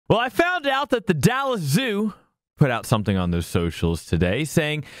Well, I found out that the Dallas Zoo put out something on their socials today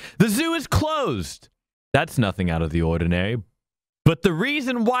saying the zoo is closed. That's nothing out of the ordinary. But the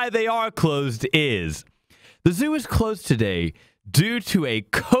reason why they are closed is the zoo is closed today due to a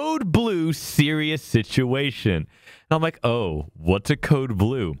code blue serious situation. And I'm like, oh, what's a code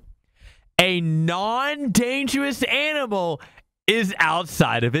blue? A non-dangerous animal is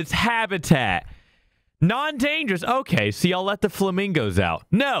outside of its habitat. Non-dangerous. Okay, so y'all let the flamingos out.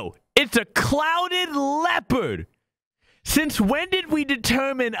 No, it's a clouded leopard. Since when did we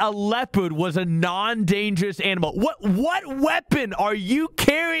determine a leopard was a non-dangerous animal? What weapon are you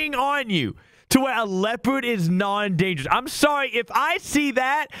carrying on you to where a leopard is non-dangerous? I'm sorry, if I see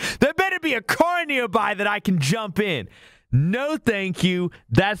that, there better be a car nearby that I can jump in. No, thank you.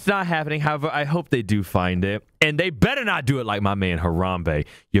 That's not happening. However, I hope they do find it. And they better not do it like my man Harambe.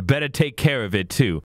 You better take care of it, too.